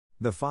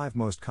The 5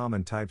 most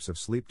common types of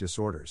sleep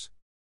disorders.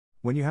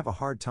 When you have a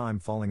hard time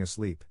falling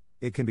asleep,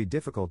 it can be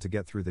difficult to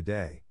get through the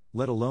day,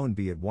 let alone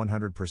be at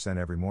 100%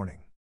 every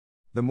morning.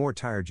 The more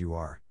tired you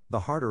are,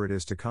 the harder it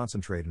is to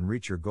concentrate and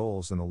reach your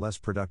goals and the less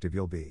productive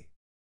you'll be.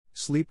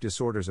 Sleep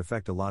disorders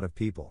affect a lot of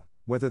people,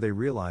 whether they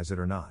realize it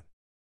or not.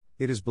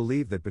 It is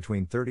believed that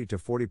between 30 to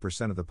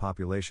 40% of the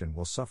population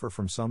will suffer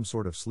from some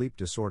sort of sleep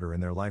disorder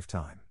in their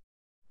lifetime.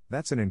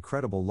 That's an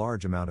incredible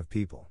large amount of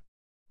people.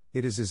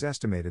 It is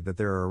estimated that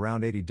there are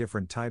around 80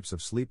 different types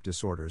of sleep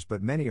disorders,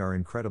 but many are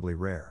incredibly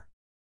rare.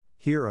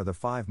 Here are the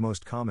 5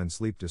 most common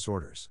sleep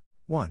disorders.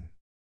 1.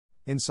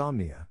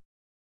 Insomnia.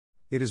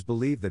 It is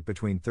believed that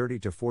between 30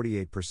 to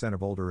 48%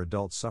 of older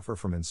adults suffer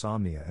from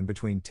insomnia and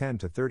between 10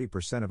 to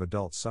 30% of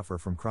adults suffer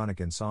from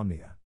chronic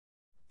insomnia.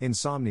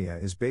 Insomnia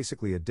is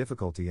basically a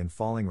difficulty in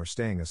falling or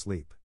staying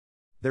asleep.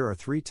 There are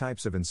 3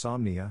 types of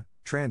insomnia: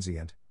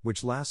 transient,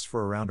 which lasts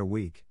for around a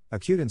week,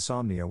 acute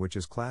insomnia, which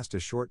is classed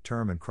as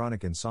short-term, and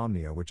chronic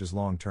insomnia, which is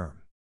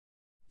long-term.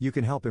 You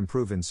can help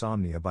improve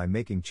insomnia by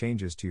making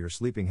changes to your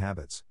sleeping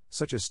habits,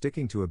 such as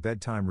sticking to a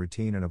bedtime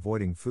routine and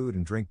avoiding food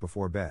and drink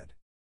before bed.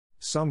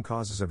 Some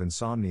causes of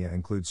insomnia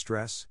include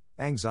stress,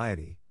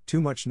 anxiety, too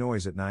much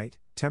noise at night,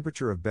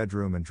 temperature of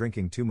bedroom, and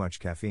drinking too much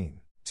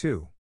caffeine.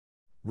 2.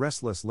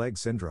 Restless leg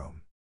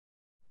syndrome.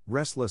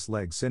 Restless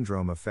leg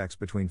syndrome affects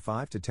between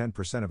 5 to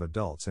 10% of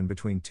adults and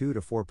between 2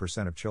 to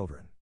 4% of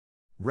children.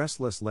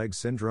 Restless leg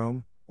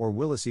syndrome, or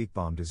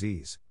Willis-Eekbaum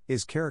disease,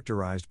 is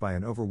characterized by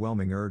an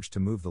overwhelming urge to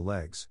move the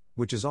legs,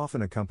 which is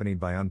often accompanied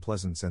by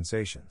unpleasant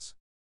sensations.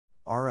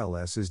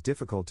 RLS is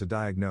difficult to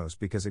diagnose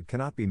because it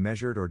cannot be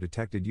measured or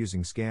detected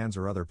using scans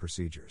or other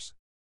procedures.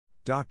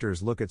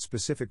 Doctors look at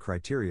specific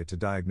criteria to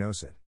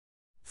diagnose it.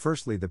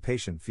 Firstly, the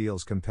patient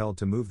feels compelled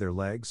to move their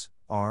legs,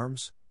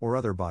 arms, or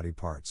other body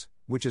parts,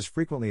 which is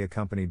frequently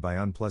accompanied by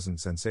unpleasant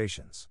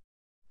sensations.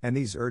 And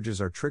these urges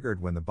are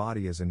triggered when the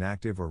body is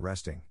inactive or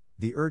resting.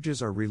 The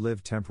urges are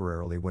relived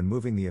temporarily when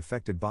moving the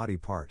affected body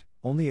part,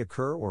 only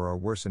occur or are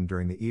worsened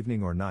during the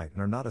evening or night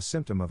and are not a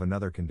symptom of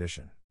another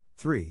condition.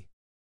 3.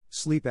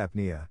 Sleep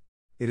apnea.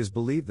 It is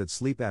believed that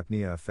sleep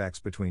apnea affects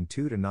between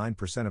 2 to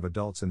 9% of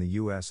adults in the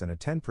US, and a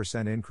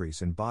 10%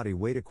 increase in body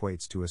weight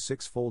equates to a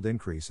 6-fold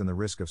increase in the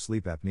risk of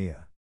sleep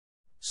apnea.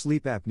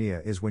 Sleep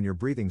apnea is when your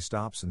breathing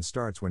stops and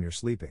starts when you're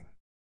sleeping.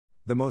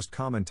 The most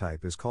common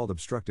type is called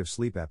obstructive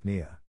sleep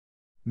apnea.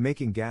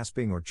 Making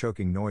gasping or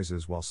choking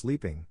noises while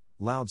sleeping,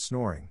 loud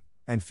snoring,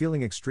 and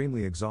feeling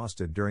extremely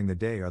exhausted during the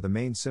day are the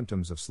main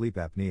symptoms of sleep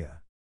apnea.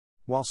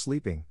 While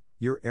sleeping,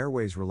 your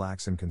airways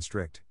relax and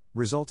constrict,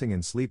 resulting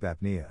in sleep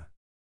apnea.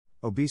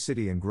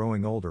 Obesity and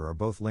growing older are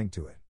both linked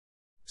to it.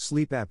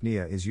 Sleep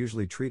apnea is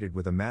usually treated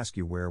with a mask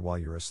you wear while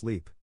you're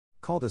asleep,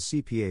 called a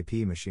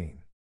CPAP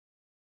machine.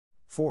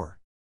 4.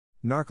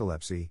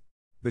 Narcolepsy.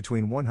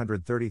 Between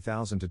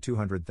 130,000 to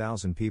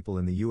 200,000 people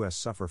in the US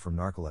suffer from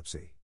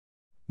narcolepsy.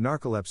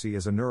 Narcolepsy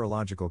is a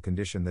neurological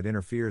condition that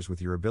interferes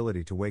with your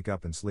ability to wake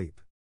up and sleep.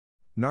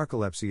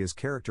 Narcolepsy is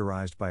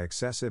characterized by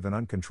excessive and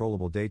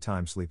uncontrollable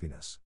daytime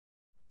sleepiness.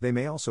 They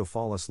may also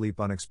fall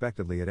asleep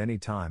unexpectedly at any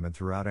time and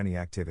throughout any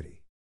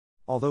activity.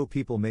 Although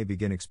people may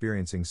begin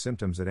experiencing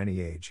symptoms at any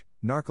age,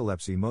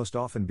 narcolepsy most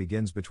often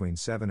begins between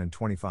 7 and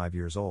 25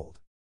 years old.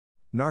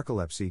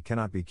 Narcolepsy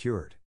cannot be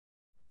cured.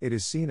 It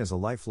is seen as a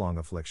lifelong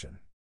affliction.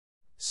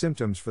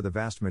 Symptoms for the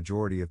vast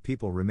majority of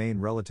people remain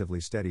relatively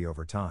steady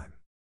over time.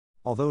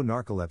 Although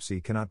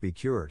narcolepsy cannot be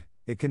cured,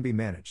 it can be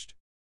managed.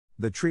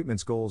 The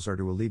treatment's goals are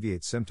to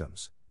alleviate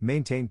symptoms,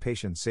 maintain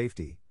patient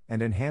safety,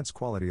 and enhance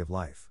quality of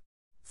life.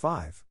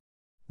 5.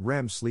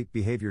 REM sleep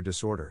behavior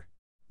disorder.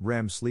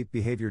 REM sleep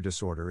behavior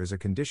disorder is a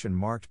condition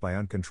marked by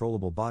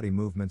uncontrollable body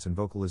movements and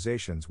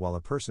vocalizations while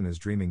a person is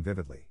dreaming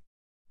vividly.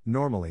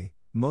 Normally,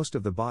 most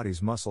of the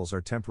body's muscles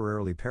are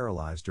temporarily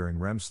paralyzed during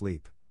REM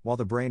sleep, while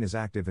the brain is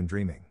active and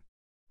dreaming.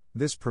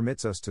 This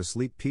permits us to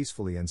sleep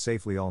peacefully and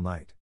safely all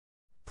night.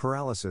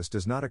 Paralysis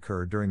does not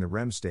occur during the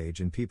REM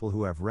stage in people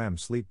who have REM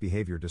sleep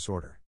behavior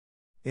disorder.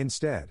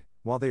 Instead,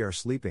 while they are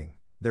sleeping,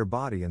 their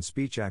body and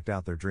speech act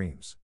out their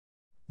dreams.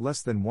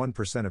 Less than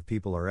 1% of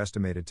people are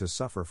estimated to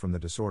suffer from the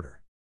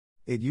disorder.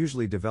 It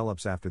usually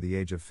develops after the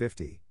age of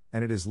 50,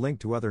 and it is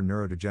linked to other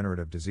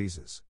neurodegenerative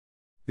diseases.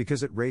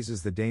 Because it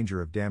raises the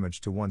danger of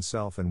damage to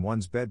oneself and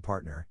one's bed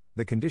partner,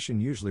 the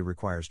condition usually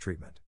requires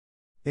treatment.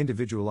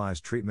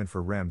 Individualized treatment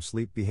for REM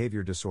sleep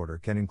behavior disorder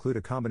can include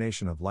a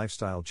combination of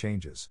lifestyle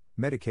changes,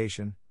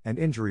 medication, and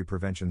injury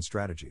prevention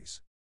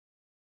strategies.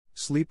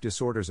 Sleep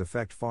disorders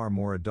affect far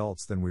more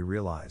adults than we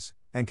realize,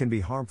 and can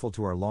be harmful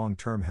to our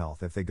long-term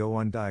health if they go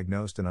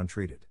undiagnosed and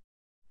untreated.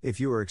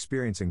 If you are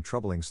experiencing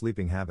troubling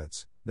sleeping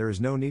habits, there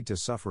is no need to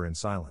suffer in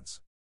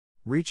silence.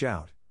 Reach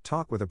out,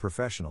 talk with a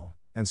professional,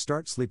 and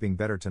start sleeping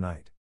better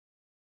tonight.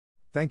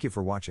 Thank you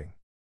for watching.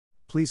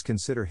 Please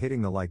consider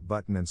hitting the like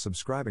button and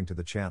subscribing to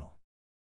the channel.